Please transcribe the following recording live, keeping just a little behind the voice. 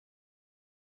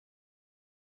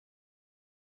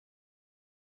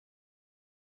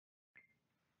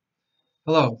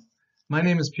Hello, my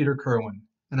name is Peter Kerwin,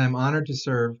 and I'm honored to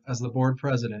serve as the board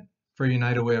president for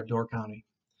United Way of Door County.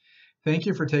 Thank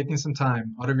you for taking some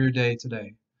time out of your day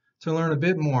today to learn a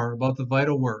bit more about the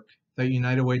vital work that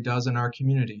United Way does in our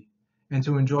community and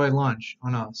to enjoy lunch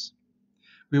on us.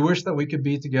 We wish that we could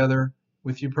be together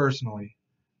with you personally,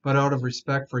 but out of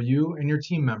respect for you and your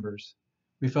team members,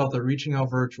 we felt that reaching out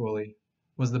virtually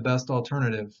was the best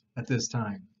alternative at this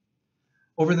time.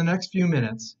 Over the next few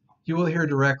minutes, you will hear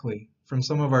directly from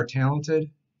some of our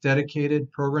talented, dedicated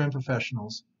program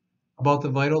professionals about the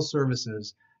vital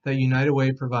services that United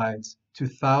Way provides to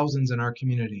thousands in our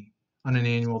community on an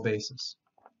annual basis.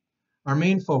 Our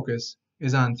main focus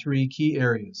is on three key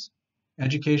areas: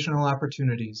 educational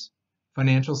opportunities,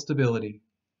 financial stability,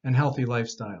 and healthy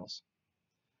lifestyles.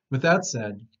 With that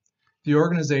said, the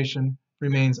organization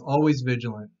remains always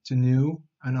vigilant to new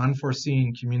and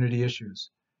unforeseen community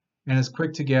issues and is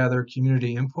quick to gather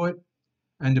community input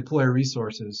and deploy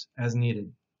resources as needed.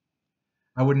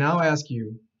 I would now ask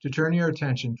you to turn your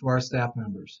attention to our staff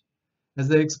members as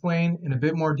they explain in a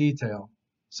bit more detail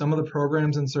some of the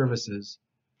programs and services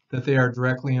that they are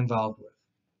directly involved with.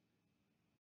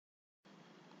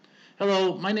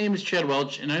 Hello, my name is Chad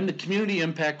Welch, and I'm the Community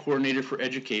Impact Coordinator for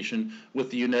Education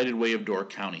with the United Way of Door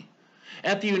County.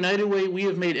 At the United Way, we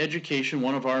have made education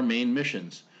one of our main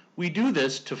missions. We do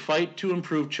this to fight to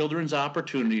improve children's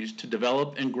opportunities to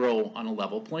develop and grow on a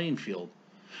level playing field.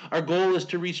 Our goal is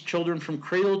to reach children from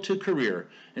cradle to career,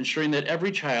 ensuring that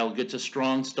every child gets a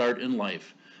strong start in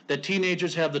life, that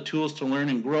teenagers have the tools to learn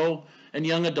and grow, and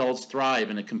young adults thrive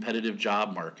in a competitive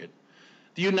job market.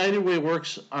 The United Way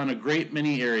works on a great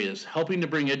many areas, helping to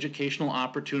bring educational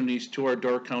opportunities to our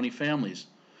Door County families.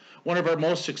 One of our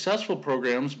most successful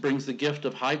programs brings the gift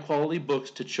of high-quality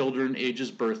books to children ages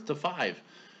birth to 5.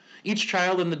 Each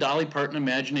child in the Dolly Parton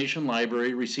Imagination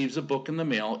Library receives a book in the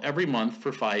mail every month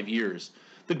for 5 years.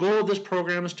 The goal of this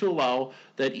program is to allow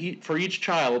for each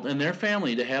child and their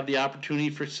family to have the opportunity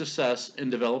for success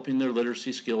in developing their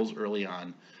literacy skills early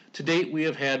on. To date, we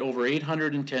have had over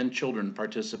 810 children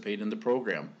participate in the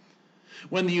program.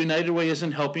 When the United Way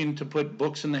isn't helping to put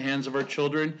books in the hands of our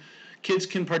children, kids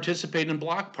can participate in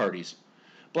block parties.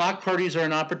 Block parties are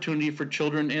an opportunity for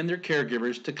children and their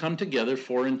caregivers to come together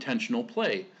for intentional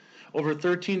play. Over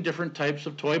 13 different types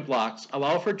of toy blocks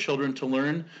allow for children to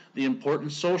learn the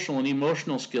important social and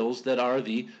emotional skills that are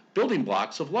the building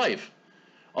blocks of life,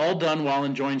 all done while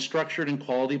enjoying structured and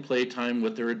quality playtime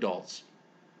with their adults.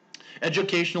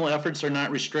 Educational efforts are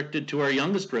not restricted to our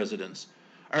youngest residents.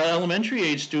 Our elementary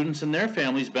age students and their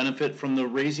families benefit from the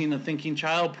Raising a Thinking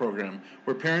Child program,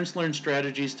 where parents learn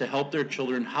strategies to help their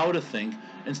children how to think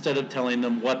instead of telling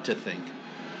them what to think.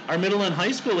 Our middle and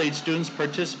high school age students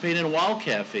participate in WOW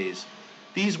Cafes.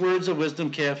 These Words of Wisdom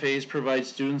Cafes provide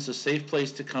students a safe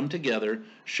place to come together,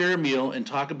 share a meal, and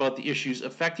talk about the issues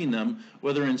affecting them,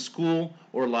 whether in school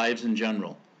or lives in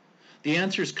general. The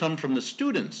answers come from the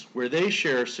students, where they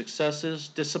share successes,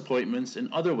 disappointments,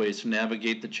 and other ways to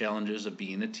navigate the challenges of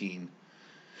being a teen.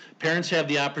 Parents have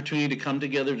the opportunity to come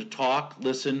together to talk,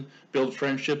 listen, build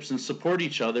friendships, and support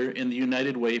each other in the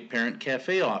United Way Parent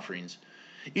Cafe offerings.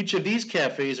 Each of these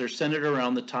cafes are centered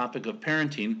around the topic of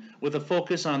parenting with a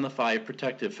focus on the 5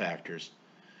 protective factors.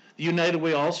 The United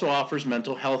Way also offers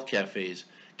mental health cafes,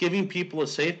 giving people a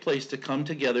safe place to come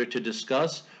together to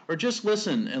discuss or just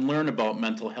listen and learn about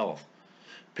mental health.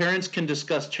 Parents can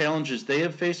discuss challenges they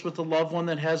have faced with a loved one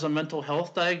that has a mental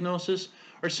health diagnosis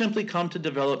or simply come to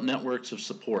develop networks of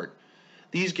support.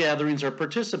 These gatherings are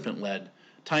participant-led,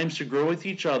 times to grow with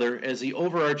each other, as the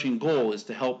overarching goal is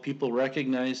to help people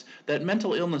recognize that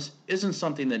mental illness isn't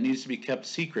something that needs to be kept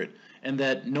secret and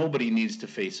that nobody needs to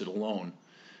face it alone.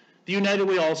 The United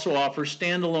Way also offers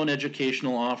standalone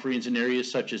educational offerings in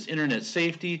areas such as internet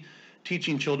safety,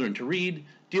 teaching children to read,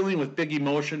 dealing with big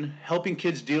emotion, helping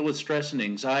kids deal with stress and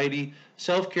anxiety,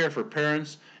 self-care for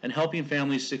parents, and helping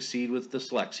families succeed with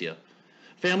dyslexia.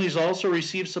 Families also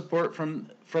receive support from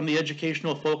the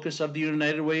educational focus of the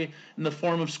United Way in the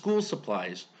form of school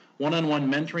supplies,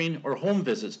 one-on-one mentoring, or home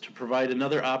visits to provide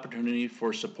another opportunity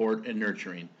for support and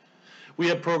nurturing. We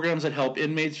have programs that help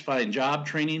inmates find job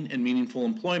training and meaningful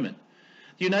employment.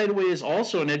 The United Way is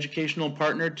also an educational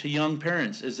partner to young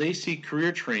parents as they seek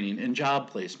career training and job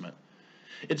placement.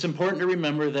 It's important to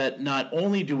remember that not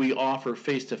only do we offer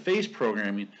face-to-face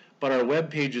programming, but our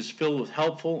webpage is filled with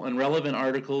helpful and relevant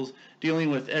articles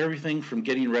dealing with everything from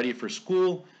getting ready for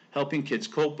school, helping kids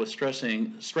cope with stress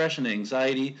and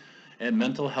anxiety, and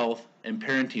mental health and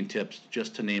parenting tips,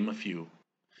 just to name a few.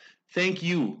 Thank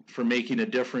you for making a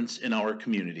difference in our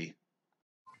community.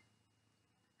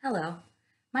 Hello,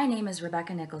 my name is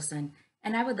Rebecca Nicholson,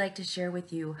 and I would like to share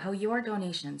with you how your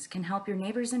donations can help your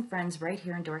neighbors and friends right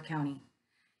here in Door County.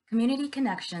 Community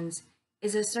Connections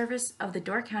is a service of the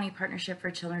Door County Partnership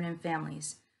for Children and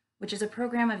Families, which is a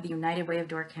program of the United Way of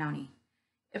Door County.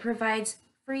 It provides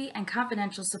free and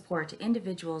confidential support to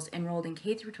individuals enrolled in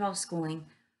K-12 schooling,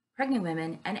 pregnant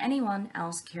women, and anyone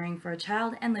else caring for a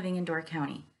child and living in Door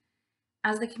County.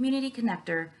 As the community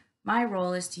connector, my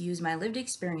role is to use my lived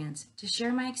experience to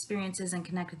share my experiences and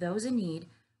connect those in need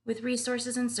with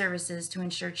resources and services to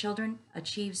ensure children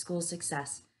achieve school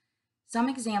success. Some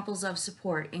examples of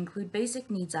support include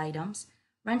basic needs items,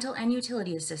 rental and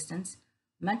utility assistance,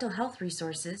 mental health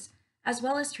resources, as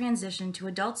well as transition to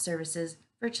adult services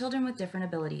for children with different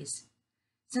abilities.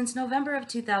 Since November of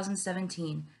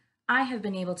 2017, I have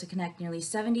been able to connect nearly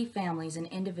 70 families and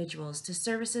individuals to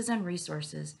services and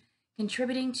resources,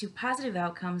 contributing to positive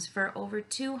outcomes for over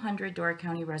 200 Door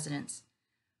County residents.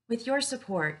 With your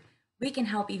support, we can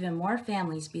help even more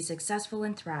families be successful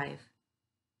and thrive.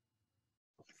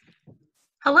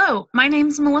 Hello, my name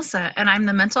is Melissa, and I'm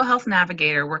the Mental Health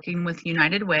Navigator working with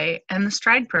United Way and the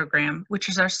STRIDE program, which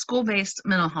is our school-based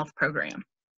mental health program.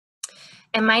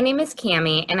 And my name is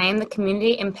Cami, and I am the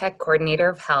Community Impact Coordinator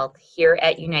of Health here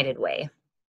at United Way.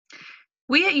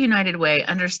 We at United Way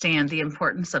understand the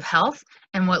importance of health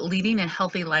and what leading a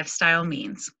healthy lifestyle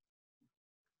means.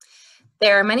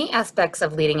 There are many aspects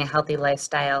of leading a healthy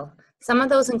lifestyle. Some of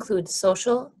those include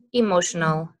social,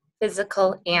 emotional,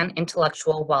 physical, and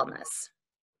intellectual wellness.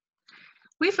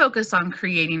 We focus on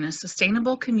creating a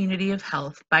sustainable community of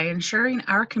health by ensuring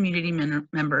our community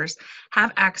members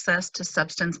have access to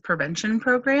substance prevention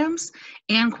programs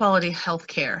and quality health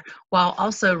care, while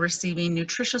also receiving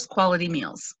nutritious quality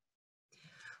meals.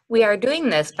 We are doing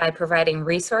this by providing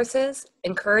resources,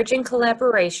 encouraging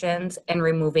collaborations, and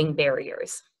removing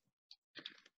barriers.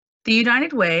 The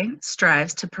United Way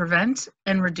strives to prevent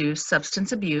and reduce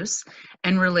substance abuse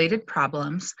and related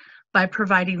problems by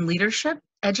providing leadership,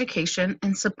 education,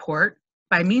 and support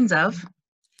by means of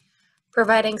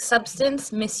providing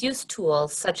substance misuse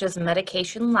tools such as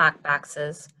medication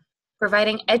lockboxes,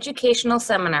 providing educational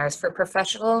seminars for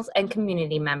professionals and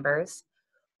community members,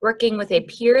 working with a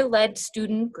peer-led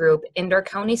student group in Door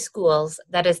County schools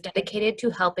that is dedicated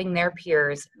to helping their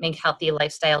peers make healthy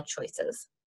lifestyle choices.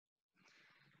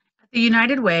 At the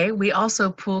United Way, we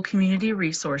also pool community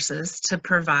resources to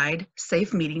provide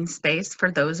safe meeting space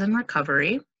for those in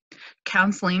recovery,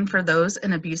 counseling for those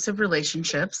in abusive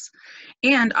relationships,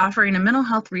 and offering a mental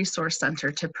health resource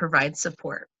center to provide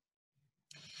support.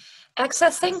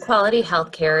 Accessing quality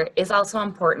health care is also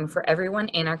important for everyone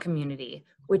in our community,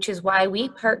 which is why we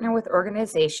partner with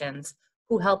organizations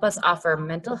who help us offer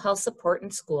mental health support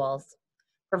in schools,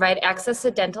 provide access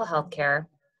to dental health care,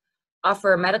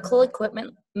 offer a medical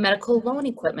loan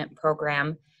equipment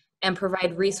program, and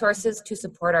provide resources to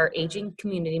support our aging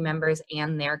community members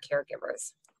and their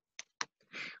caregivers.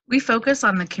 We focus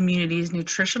on the community's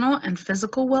nutritional and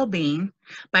physical well-being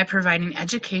by providing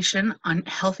education on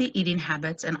healthy eating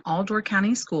habits in all Door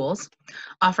County schools,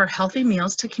 offer healthy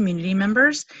meals to community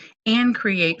members, and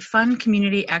create fun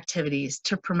community activities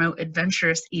to promote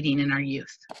adventurous eating in our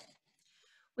youth.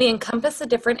 We encompass the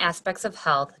different aspects of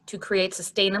health to create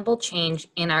sustainable change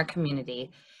in our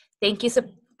community. Thank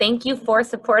you for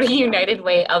supporting United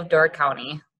Way of Door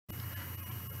County.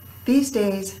 These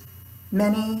days,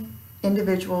 many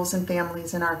individuals and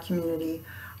families in our community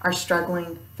are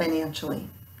struggling financially.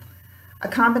 A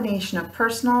combination of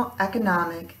personal,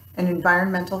 economic, and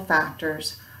environmental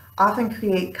factors often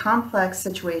create complex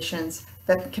situations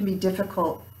that can be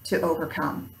difficult to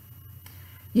overcome.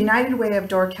 United Way of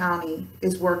Door County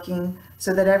is working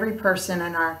so that every person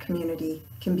in our community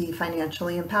can be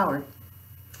financially empowered.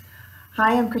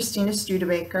 Hi, I'm Christina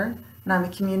Studebaker, and I'm a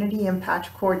Community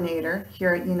Impact Coordinator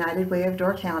here at United Way of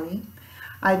Door County.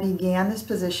 I began this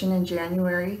position in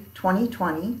January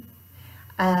 2020,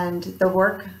 and the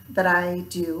work that I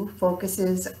do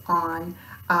focuses on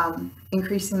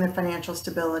increasing the financial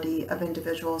stability of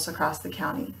individuals across the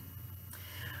county.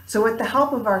 So with the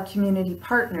help of our community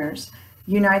partners,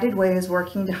 United Way is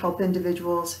working to help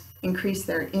individuals increase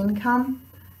their income,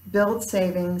 build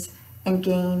savings, and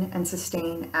gain and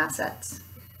sustain assets.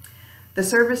 The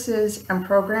services and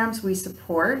programs we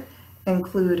support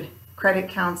include credit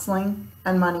counseling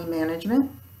and money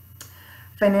management,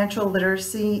 financial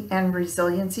literacy and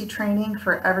resiliency training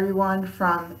for everyone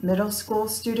from middle school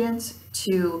students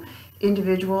to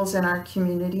individuals in our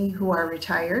community who are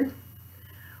retired,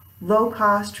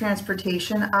 low-cost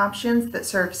transportation options that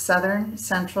serve Southern,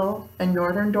 Central, and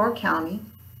Northern Door County,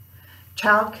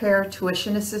 child care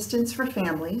tuition assistance for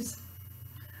families,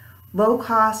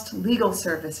 low-cost legal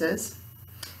services,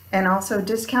 and also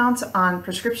discounts on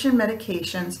prescription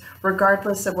medications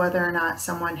regardless of whether or not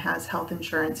someone has health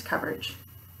insurance coverage.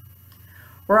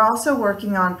 We're also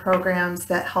working on programs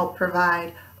that help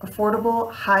provide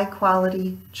affordable,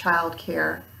 high-quality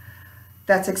childcare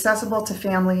that's accessible to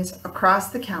families across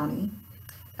the county,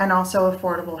 and also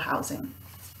affordable housing.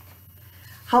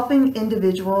 Helping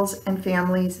individuals and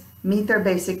families meet their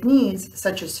basic needs,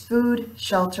 such as food,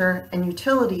 shelter, and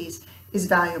utilities, is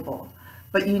valuable.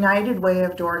 But United Way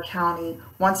of Door County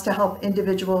wants to help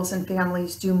individuals and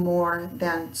families do more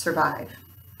than survive.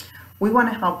 We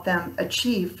want to help them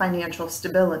achieve financial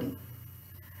stability.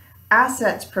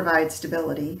 Assets provide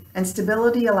stability, and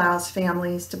stability allows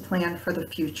families to plan for the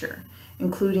future,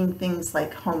 including things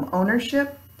like home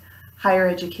ownership, higher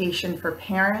education for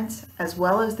parents as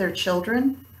well as their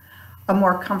children, a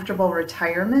more comfortable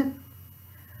retirement,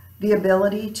 the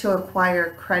ability to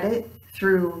acquire credit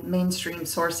through mainstream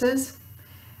sources,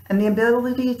 and the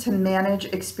ability to manage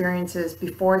experiences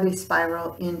before they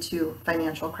spiral into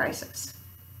financial crisis.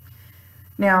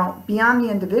 Now, beyond the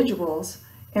individuals,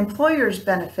 employers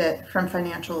benefit from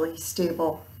financially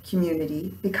stable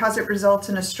community because it results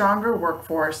in a stronger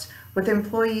workforce with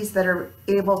employees that are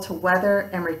able to weather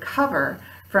and recover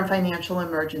from financial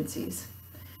emergencies.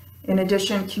 In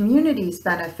addition, communities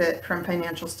benefit from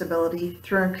financial stability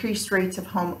through increased rates of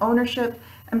home ownership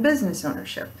and business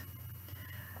ownership.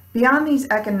 Beyond these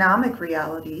economic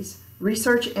realities,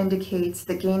 research indicates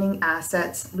that gaining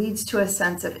assets leads to a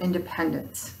sense of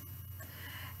independence.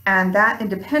 And that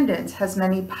independence has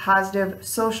many positive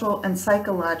social and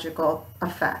psychological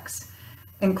effects,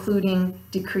 including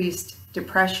decreased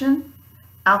depression,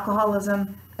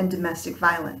 alcoholism, and domestic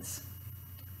violence.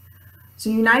 So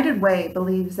United Way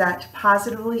believes that to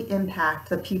positively impact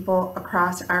the people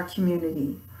across our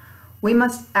community, we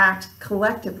must act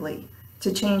collectively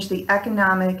to change the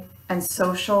economic and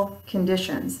social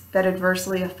conditions that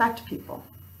adversely affect people.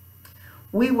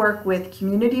 We work with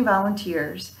community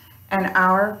volunteers and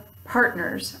our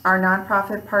partners, our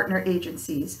nonprofit partner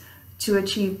agencies, to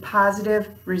achieve positive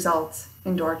results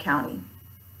in Door County.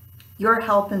 Your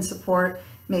help and support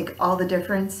make all the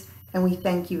difference, and we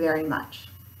thank you very much.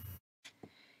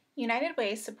 United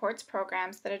Way supports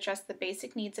programs that address the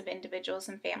basic needs of individuals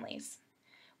and families.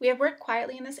 We have worked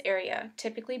quietly in this area,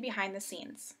 typically behind the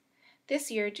scenes.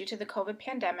 This year, due to the COVID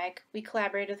pandemic, we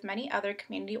collaborated with many other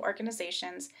community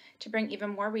organizations to bring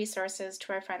even more resources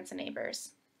to our friends and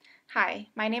neighbors. Hi,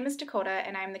 my name is Dakota,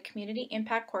 and I'm the Community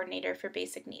Impact Coordinator for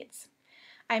Basic Needs.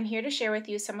 I'm here to share with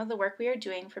you some of the work we are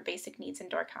doing for basic needs in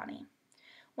Door County.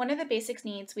 One of the basic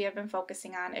needs we have been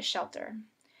focusing on is shelter.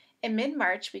 In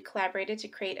mid-March, we collaborated to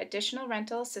create additional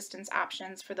rental assistance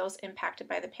options for those impacted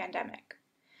by the pandemic.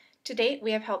 To date,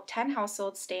 we have helped 10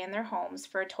 households stay in their homes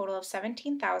for a total of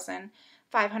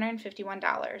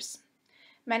 $17,551.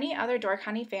 Many other Door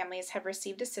County families have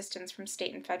received assistance from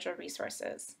state and federal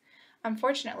resources.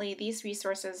 Unfortunately, these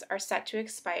resources are set to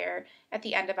expire at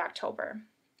the end of October.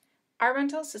 Our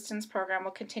rental assistance program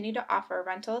will continue to offer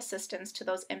rental assistance to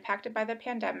those impacted by the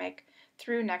pandemic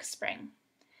through next spring.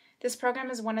 This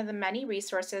program is one of the many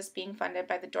resources being funded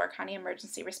by the Door County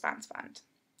Emergency Response Fund.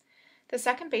 The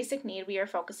second basic need we are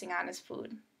focusing on is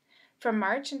food. From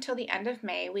March until the end of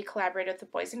May, we collaborated with the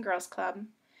Boys and Girls Club,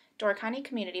 Door County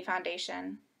Community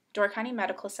Foundation, Door County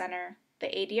Medical Center, the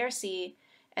ADRC,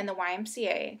 and the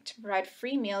YMCA to provide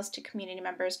free meals to community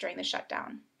members during the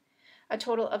shutdown. A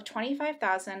total of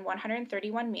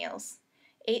 25,131 meals,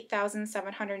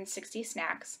 8,760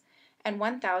 snacks, and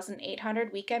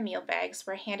 1,800 weekend meal bags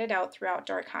were handed out throughout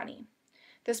Door County.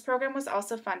 This program was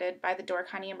also funded by the Door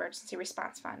County Emergency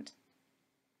Response Fund.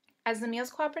 As the Meals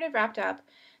Cooperative wrapped up,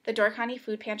 the Door County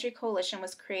Food Pantry Coalition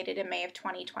was created in May of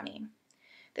 2020.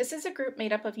 This is a group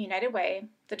made up of United Way,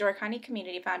 the Door County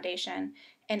Community Foundation,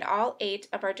 and all 8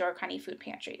 of our Door County food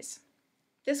pantries.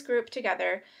 This group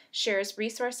together shares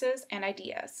resources and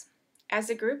ideas. As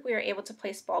a group, we are able to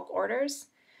place bulk orders,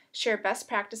 share best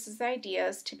practices and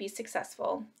ideas to be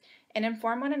successful, and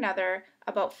inform one another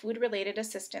about food-related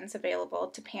assistance available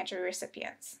to pantry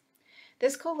recipients.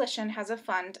 This coalition has a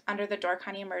fund under the Door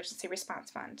County Emergency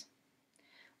Response Fund.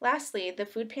 Lastly, the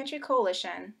Food Pantry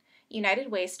Coalition,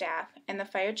 United Way staff, and the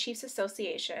Fire Chiefs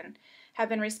Association have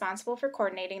been responsible for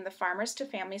coordinating the Farmers to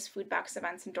Families food box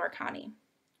events in Door County.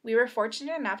 We were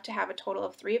fortunate enough to have a total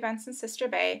of 3 events in Sister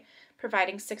Bay,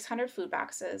 providing 600 food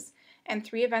boxes, and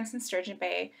 3 events in Sturgeon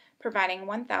Bay, providing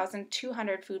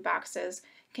 1,200 food boxes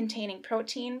containing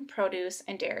protein, produce,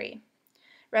 and dairy.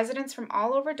 Residents from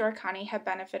all over Door County have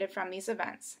benefited from these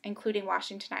events, including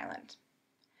Washington Island.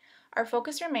 Our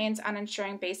focus remains on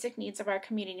ensuring basic needs of our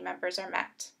community members are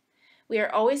met. We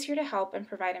are always here to help and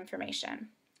provide information.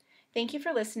 Thank you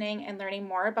for listening and learning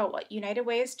more about what United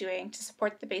Way is doing to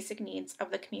support the basic needs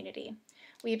of the community.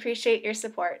 We appreciate your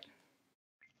support.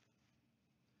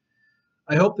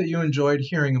 I hope that you enjoyed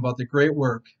hearing about the great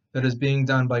work that is being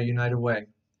done by United Way,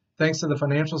 thanks to the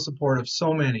financial support of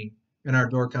so many in our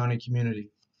Door County community.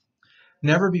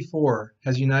 Never before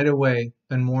has United Way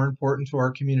been more important to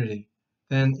our community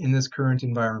than in this current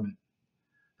environment.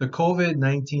 The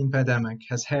COVID-19 pandemic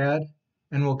has had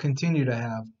and will continue to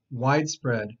have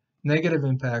widespread negative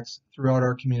impacts throughout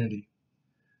our community.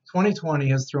 2020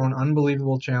 has thrown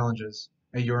unbelievable challenges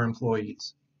at your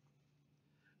employees.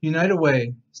 United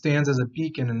Way stands as a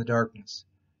beacon in the darkness,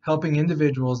 helping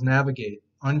individuals navigate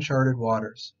uncharted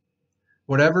waters.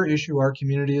 Whatever issue our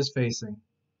community is facing,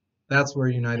 that's where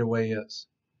United Way is.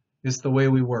 It's the way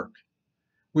we work.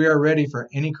 We are ready for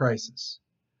any crisis.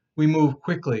 We move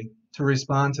quickly to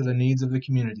respond to the needs of the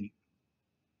community.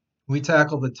 We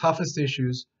tackle the toughest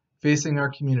issues facing our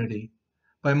community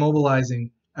by mobilizing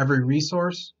every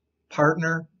resource,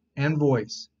 partner, and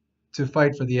voice to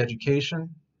fight for the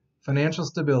education, financial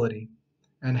stability,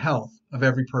 and health of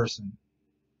every person,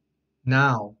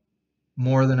 now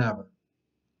more than ever.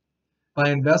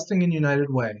 By investing in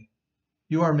United Way,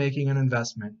 you are making an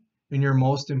investment in your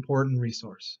most important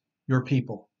resource, your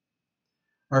people.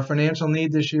 Our financial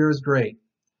need this year is great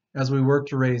as we work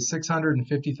to raise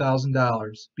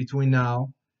 $650,000 between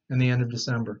now and the end of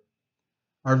December.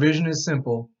 Our vision is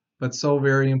simple, but so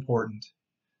very important: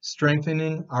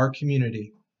 strengthening our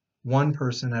community, one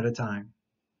person at a time.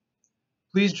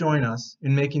 Please join us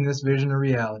in making this vision a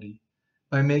reality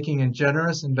by making a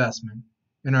generous investment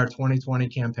in our 2020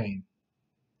 campaign.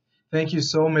 Thank you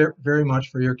so very much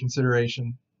for your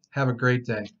consideration. Have a great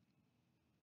day.